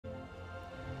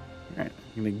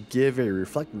I'm going to give a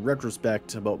reflective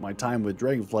retrospect about my time with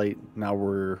Dragonflight. Now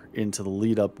we're into the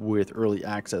lead up with early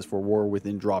access for War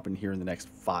Within dropping here in the next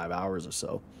 5 hours or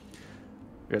so.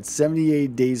 We got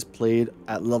 78 days played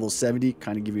at level 70,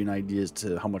 kind of give you an idea as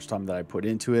to how much time that I put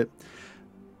into it.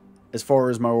 As far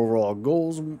as my overall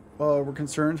goals were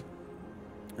concerned,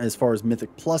 as far as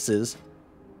Mythic Pluses,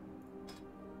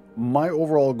 my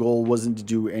overall goal wasn't to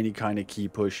do any kind of key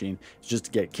pushing. It's just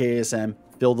to get KSM,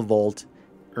 fill the vault,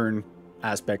 earn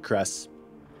aspect crests,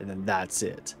 and then that's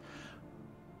it.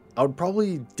 I would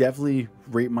probably definitely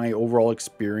rate my overall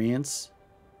experience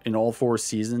in all 4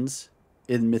 seasons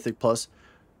in Mythic Plus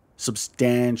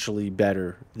substantially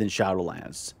better than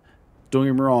Shadowlands. Don't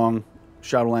get me wrong,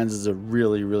 Shadowlands is a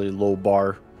really, really low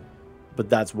bar, but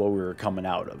that's what we were coming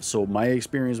out of. So my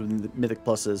experience with Mythic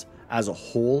Pluses as a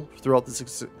whole throughout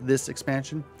this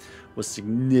expansion was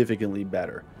significantly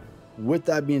better. With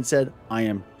that being said, I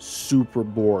am super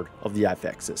bored of the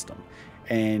FX system.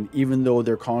 And even though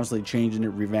they're constantly changing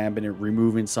it, revamping it,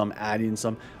 removing some, adding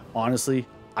some, honestly,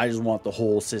 I just want the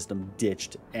whole system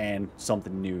ditched and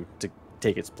something new to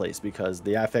take its place, because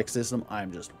the FX system,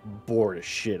 I'm just bored as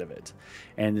shit of it.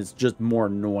 And it's just more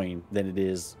annoying than it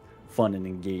is fun and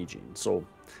engaging. So,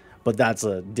 but that's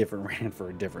a different rant for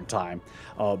a different time.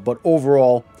 But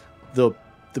overall, the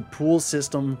pool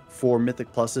system for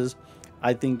Mythic Pluses,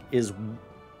 I think is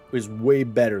way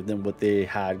better than what they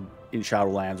had in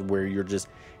Shadowlands, where you're just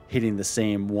hitting the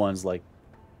same ones like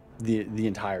the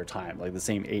entire time, like the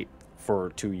same 8 for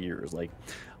 2 years. Like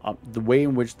the way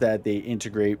in which that they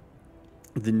integrate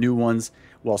the new ones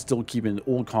while still keeping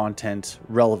old content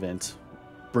relevant,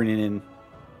 bringing in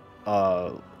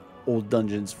old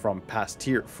dungeons from past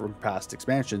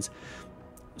expansions,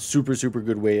 super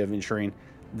good way of ensuring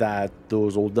that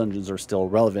those old dungeons are still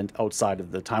relevant outside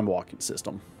of the time walking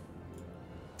system.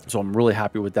 So I'm really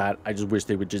happy with that. I just wish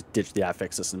they would just ditch the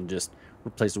affix system and just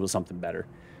replace it with something better.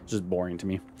 It's just boring to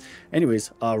me.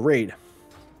 Anyways, raid.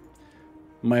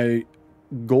 My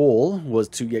goal was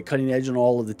to get cutting edge on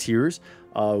all of the tiers.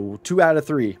 2 out of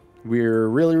 3. We're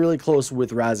really close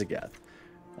with Razagath.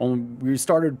 We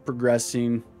started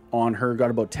progressing on her, got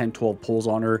about 10-12 pulls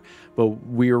on her, but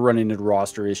we were running into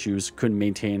roster issues, couldn't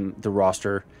maintain the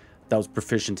roster that was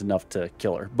proficient enough to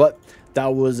kill her. But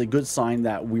that was a good sign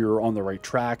that we were on the right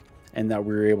track and that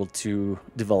we were able to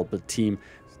develop a team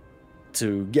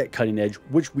to get cutting edge,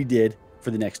 which we did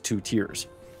for the next 2 tiers.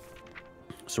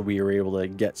 So we were able to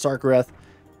get Sarkareth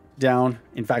down.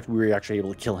 In fact, we were actually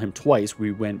able to kill him twice.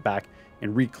 We went back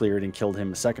and re-cleared and killed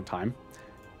him a second time.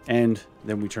 And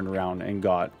then we turned around and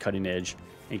got cutting edge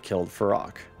and killed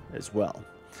Farok as well.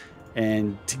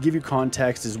 And to give you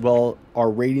context as well,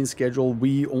 our raiding schedule,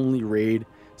 we only raid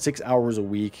 6 hours a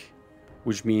week,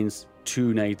 which means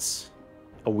 2 nights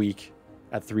a week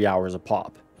at 3 hours a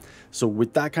pop. So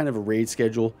with that kind of a raid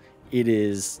schedule, it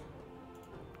is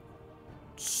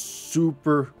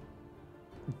super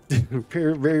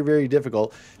very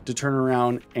difficult to turn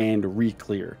around and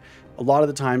re-clear. A lot of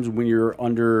the times when you're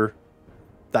under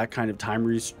that kind of time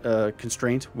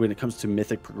constraint, when it comes to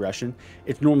mythic progression,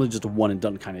 it's normally just a one and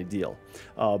done kind of deal.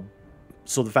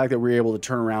 So the fact that we're able to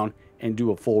turn around and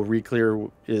do a full re-clear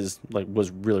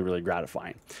was really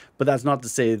gratifying. But that's not to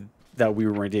say that we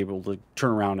weren't able to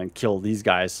turn around and kill these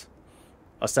guys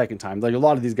a second time. Like a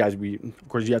lot of these guys, of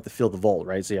course you have to fill the vault,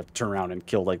 right? So you have to turn around and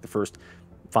kill like the first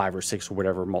 5 or 6 or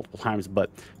whatever multiple times. But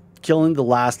killing the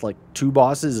last like 2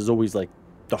 bosses is always like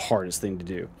the hardest thing to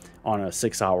do on a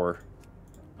 6 hour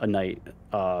a night,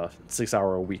 6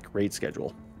 hour a week raid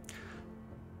schedule.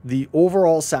 The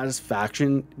overall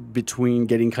satisfaction between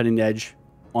getting cutting edge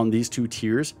on these 2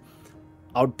 tiers,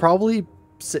 I would probably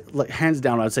say, like hands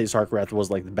down, I'd say Sarkareth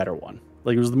was like the better one.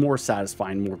 Like it was the more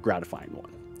satisfying, more gratifying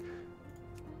one.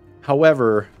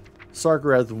 However,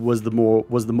 Sarkareth was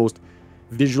the most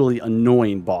visually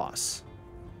annoying boss.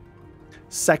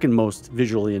 Second most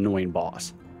visually annoying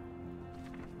boss.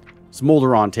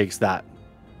 Smolderon takes that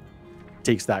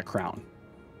crown,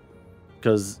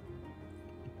 because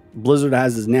Blizzard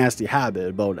has this nasty habit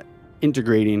about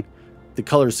integrating the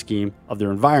color scheme of their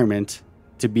environment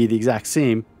to be the exact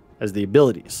same as the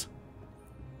abilities.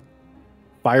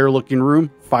 Fire looking room,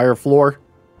 fire floor,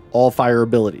 all fire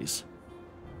abilities.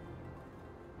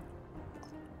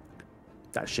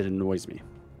 That shit annoys me.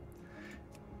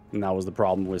 And that was the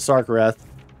problem with Sarkareth.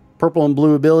 Purple and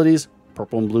blue abilities,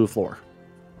 purple and blue floor.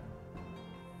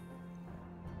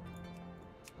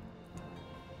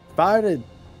 If I had to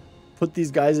put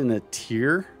these guys in a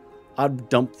tier, I'd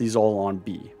dump these all on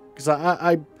B. Because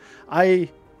I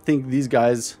think these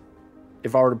guys,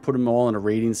 if I were to put them all in a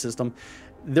rating system,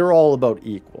 they're all about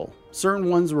equal. Certain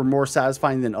ones were more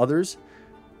satisfying than others.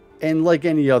 And like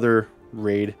any other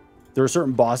raid, there are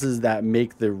certain bosses that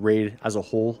make the raid as a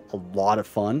whole a lot of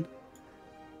fun.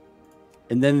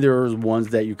 And then there's ones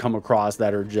that you come across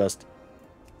that are just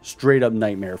straight up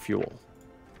nightmare fuel.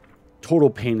 Total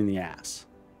pain in the ass.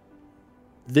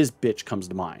 This bitch comes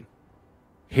to mind.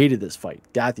 Hated this fight.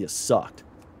 Dathia sucked.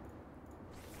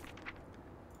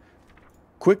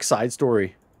 Quick side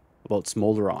story about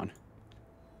Smolderon.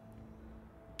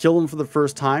 Kill him for the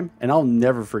first time, and I'll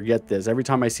never forget this. Every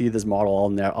time I see this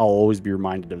model, I'll always be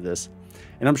reminded of this.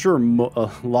 And I'm sure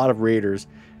a lot of raiders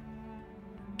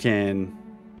can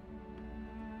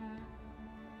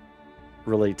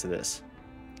relate to this.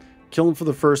 Kill him for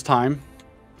the first time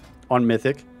on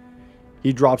Mythic.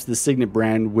 He drops the Signet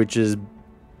brand, which is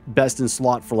best in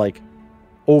slot for like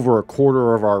over a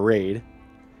quarter of our raid.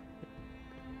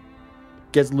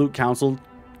 Gets loot counseled.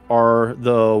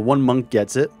 The one monk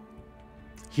gets it.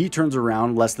 He turns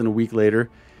around less than a week later,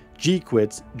 G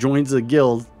quits, joins a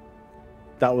guild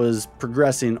that was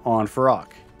progressing on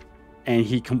Farrak, and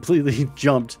he completely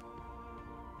jumped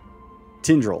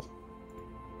Tindril.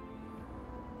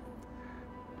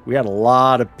 We had a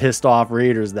lot of pissed off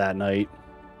raiders that night.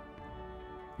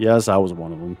 Yes, I was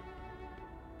one of them.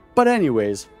 But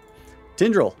anyways,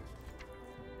 Tindril.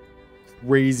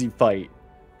 Crazy fight.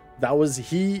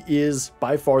 He is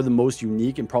by far the most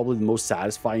unique and probably the most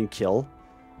satisfying kill.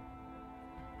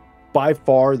 By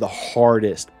far the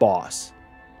hardest boss.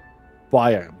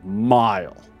 By a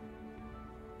mile.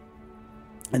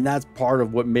 And that's part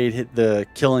of what made the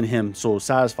killing him so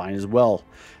satisfying as well.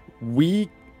 We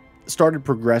started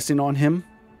progressing on him.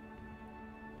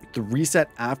 The reset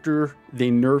after they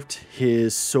nerfed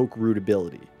his soak root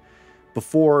ability.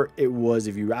 Before, it was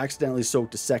if you accidentally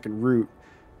soaked a second root,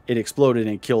 it exploded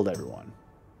and killed everyone.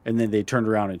 And then they turned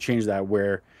around and changed that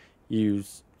where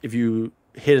if you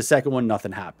hit a second one,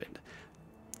 nothing happened.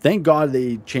 Thank God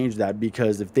they changed that,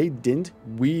 because if they didn't,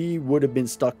 we would have been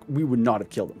stuck. We would not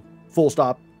have killed him. Full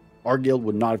stop. Our guild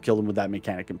would not have killed him with that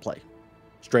mechanic in play.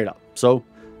 Straight up. So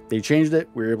they changed it.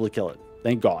 We were able to kill it.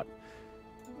 Thank God.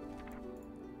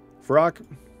 Farrak,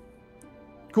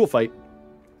 cool fight.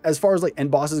 As far as like end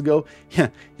bosses go, yeah,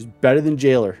 he's better than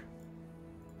Jailer.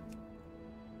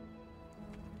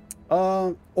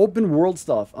 Open world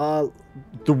stuff.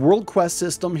 The world quest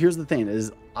system, here's the thing,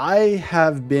 is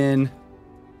I've been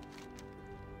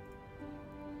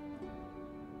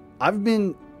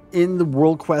in the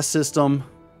world quest system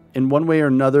in one way or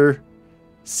another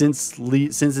since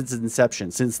its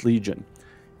inception, since Legion.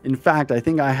 In fact, I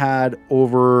think I had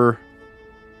over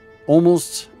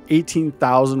almost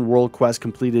 18,000 world quests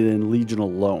completed in Legion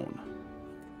alone.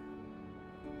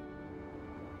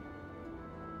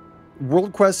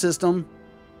 World quest system,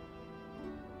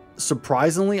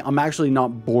 surprisingly, I'm actually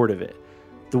not bored of it.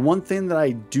 The one thing that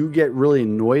I do get really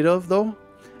annoyed of, though,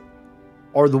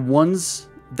 are the ones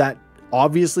that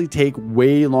obviously take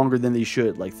way longer than they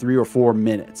should, like 3 or 4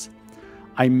 minutes.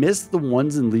 I miss the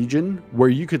ones in Legion where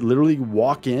you could literally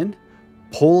walk in,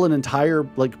 pull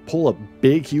pull a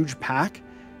big, huge pack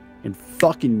and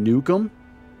fucking nuke them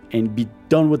and be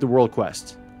done with the world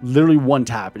quest. Literally one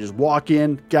tap and just walk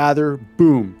in, gather,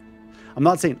 boom. I'm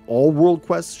not saying all world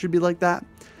quests should be like that,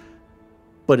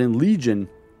 but in Legion,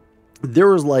 there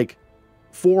was like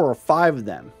 4 or 5 of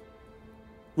them.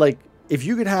 Like, if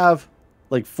you could have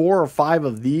like 4 or 5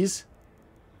 of these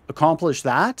accomplish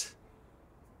that,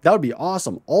 that would be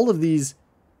awesome. All of these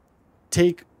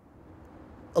take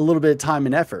a little bit of time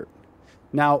and effort.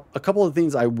 Now, a couple of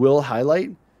things I will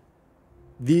highlight.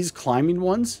 These climbing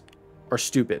ones are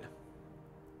stupid.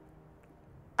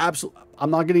 Absolutely. I'm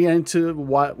not going to get into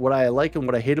what I like and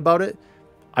what I hate about it.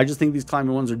 I just think these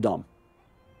climbing ones are dumb.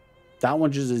 That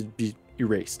one just is be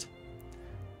erased.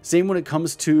 Same when it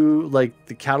comes to like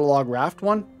the catalog raft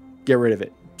one. Get rid of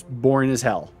it. It's boring as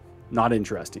hell. Not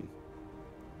interesting.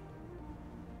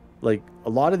 Like a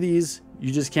lot of these,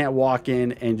 you just can't walk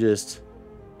in and just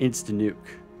insta nuke.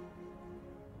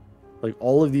 Like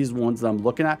all of these ones that I'm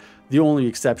looking at, the only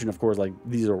exception, of course, like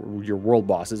these are your world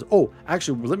bosses. Oh,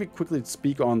 actually, let me quickly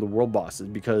speak on the world bosses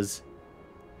because,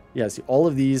 yeah, see, all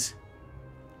of these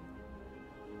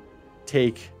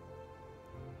take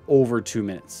over 2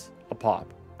 minutes a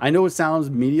pop. I know it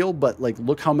sounds medial, but like,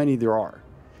 look how many there are.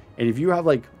 And if you have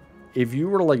like, if you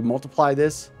were to like multiply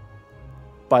this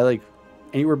by like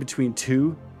anywhere between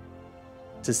 2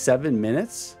 to 7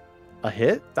 minutes a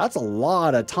hit, that's a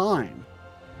lot of time.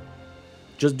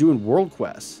 Just doing world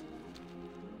quests.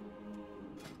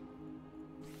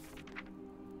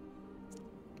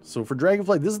 So for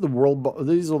Dragonflight, these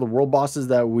are the world bosses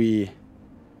that we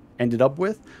ended up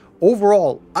with.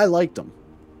 Overall, I liked them.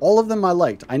 All of them I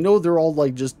liked. I know they're all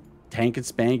like just tank and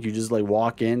spank. You just like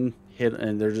walk in, hit,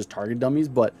 and they're just target dummies.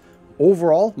 But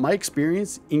overall, my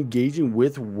experience engaging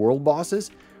with world bosses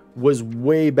was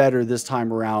way better this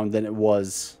time around than it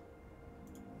was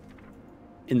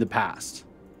in the past.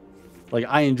 Like,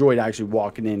 I enjoyed actually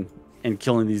walking in and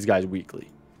killing these guys weekly.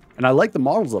 And I like the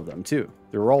models of them too.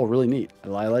 They were all really neat.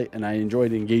 And I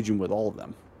enjoyed engaging with all of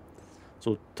them.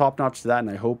 So top notch to that, and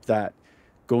I hope that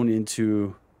going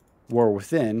into War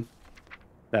Within,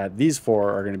 that these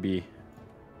 4 are going to be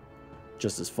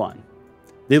just as fun.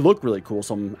 They look really cool,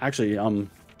 so I'm actually I'm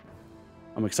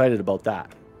excited about that.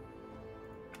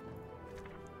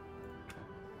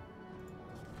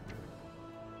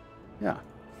 Yeah.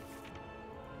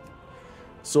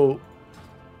 So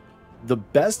the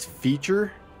best features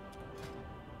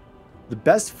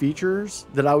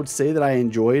that I would say that I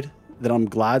enjoyed, that I'm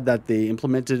glad that they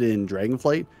implemented in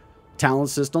Dragonflight, talent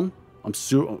system. I'm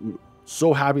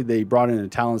so happy they brought in a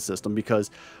talent system, because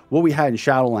what we had in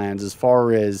Shadowlands as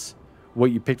far as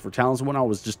what you picked for talents and whatnot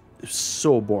was just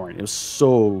so boring. It was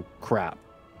so crap.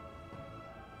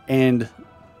 And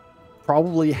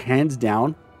probably hands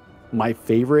down, my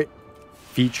favorite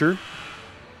feature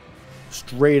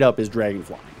straight up is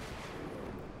Dragonfly.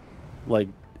 Like,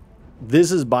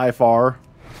 this is by far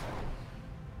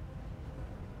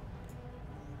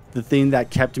the thing that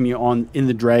kept me in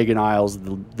the Dragon Isles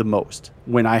the most,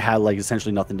 when I had like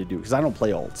essentially nothing to do, because I don't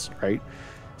play alts, right?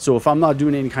 So if I'm not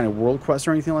doing any kind of world quest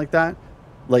or anything like that,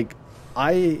 like,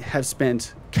 I have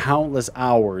spent countless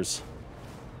hours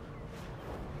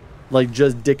like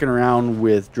just dicking around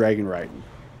with dragon riding.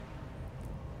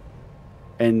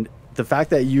 And the fact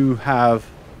that you have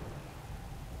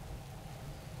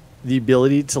the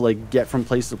ability to like get from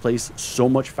place to place so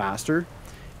much faster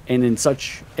and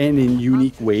in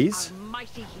unique ways,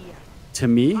 to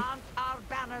me,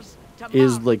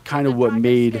 is like kind of what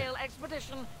made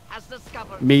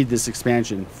this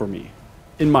expansion for me,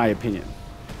 in my opinion.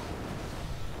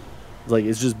 Like,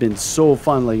 it's just been so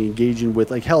fun, like engaging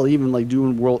with, like, hell, even like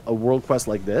doing a world quest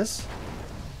like this.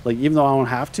 Like, even though I don't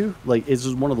have to, like, it's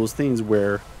just one of those things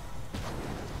where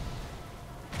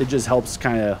it just helps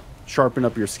kind of sharpen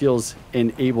up your skills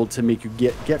and able to make you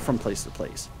get from place to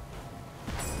place.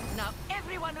 Now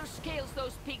everyone who scales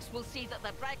those peaks will see that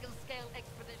the dragon scale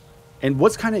expedition. And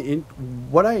what's kind of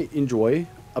what I enjoy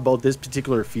about this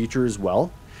particular feature as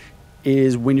well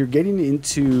is when you're getting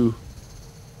into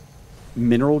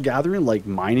mineral gathering, like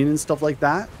mining and stuff like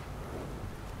that,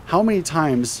 how many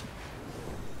times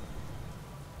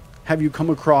have you come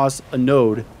across a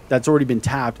node that's already been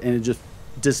tapped and it just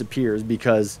disappears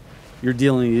because you're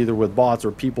dealing either with bots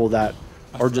or people that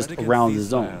are just around the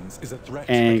zone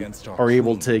and are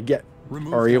able to get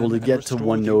to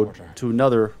one node to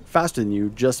another faster than you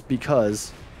just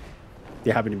because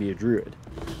they happen to be a druid?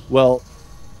 Well,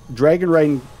 dragon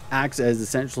riding acts as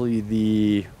essentially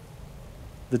the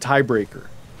tiebreaker,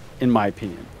 in my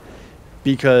opinion,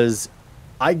 because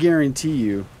I guarantee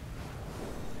you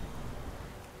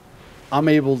I'm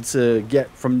able to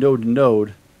get from node to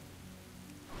node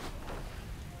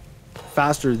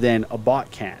faster than a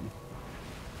bot can,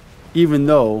 even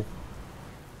though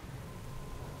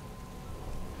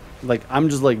like I'm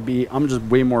just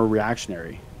way more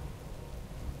reactionary.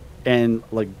 And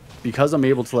like, because I'm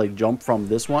able to like jump from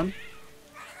this one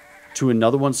to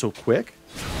another one so quick.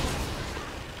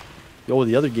 Oh,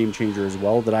 the other game changer as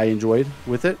well that I enjoyed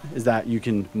with it is that you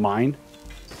can mine.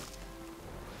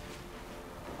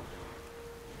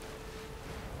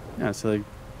 Yeah, so like,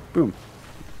 boom.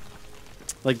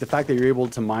 Like, the fact that you're able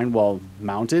to mine while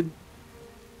mounted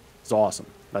is awesome.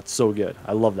 That's so good.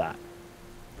 I love that.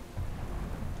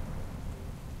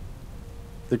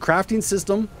 The crafting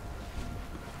system,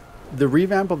 the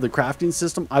revamp of the crafting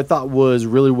system, I thought was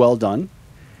really well done.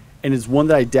 And it's one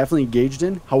that I definitely engaged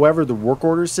in. However, the work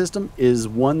order system is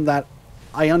one that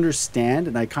I understand,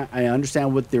 and I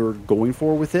understand what they were going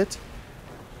for with it.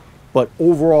 But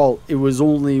overall, it was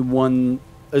only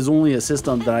a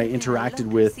system that I interacted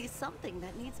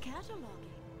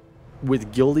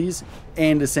with guildies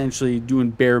and essentially doing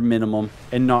bare minimum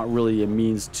and not really a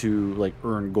means to like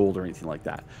earn gold or anything like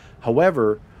that.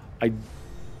 However, I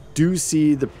do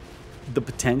see the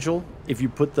potential, if you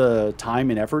put the time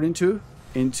and effort into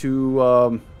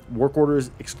work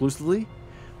orders exclusively,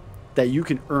 that you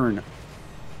can earn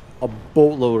a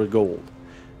boatload of gold.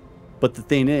 But the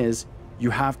thing is,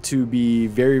 you have to be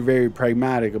very, very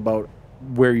pragmatic about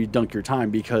where you dunk your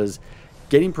time, because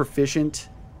getting proficient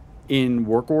in the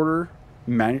work order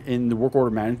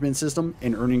management system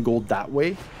and earning gold that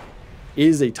way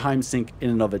is a time sink in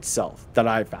and of itself that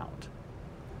I found.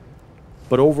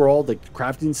 But overall, the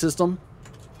crafting system,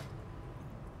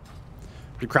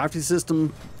 The crafting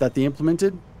system that they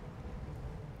implemented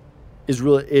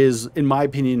is in my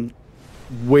opinion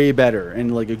way better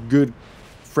and like a good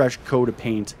fresh coat of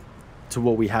paint to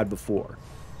what we had before,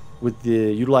 with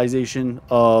the utilization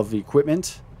of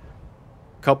equipment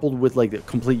coupled with like the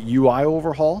complete UI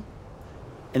overhaul,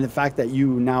 and the fact that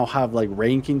you now have like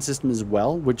ranking system as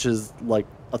well, which is like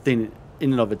a thing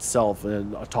in and of itself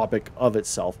and a topic of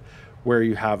itself, where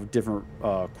you have different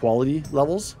quality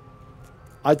levels.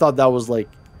 I thought that was like,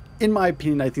 in my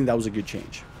opinion, I think that was a good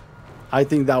change. I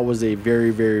think that was a very,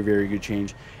 very, very good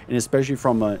change. And especially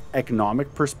from an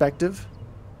economic perspective,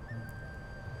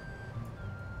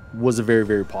 was a very,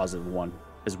 very positive one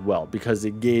as well, because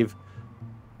it gave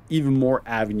even more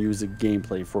avenues of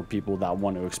gameplay for people that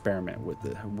want to experiment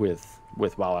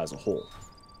with WoW as a whole.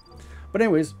 But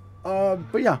anyways,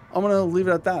 but yeah, I'm gonna leave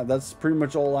it at that. That's pretty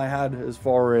much all I had as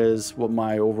far as what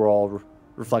my overall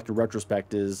reflective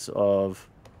retrospect is of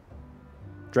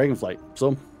Dragonflight.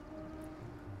 So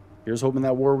here's hoping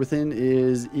that War Within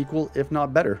is equal, if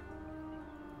not better,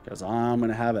 because I'm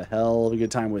gonna have a hell of a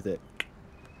good time with it.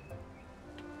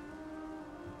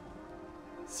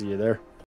 See you there.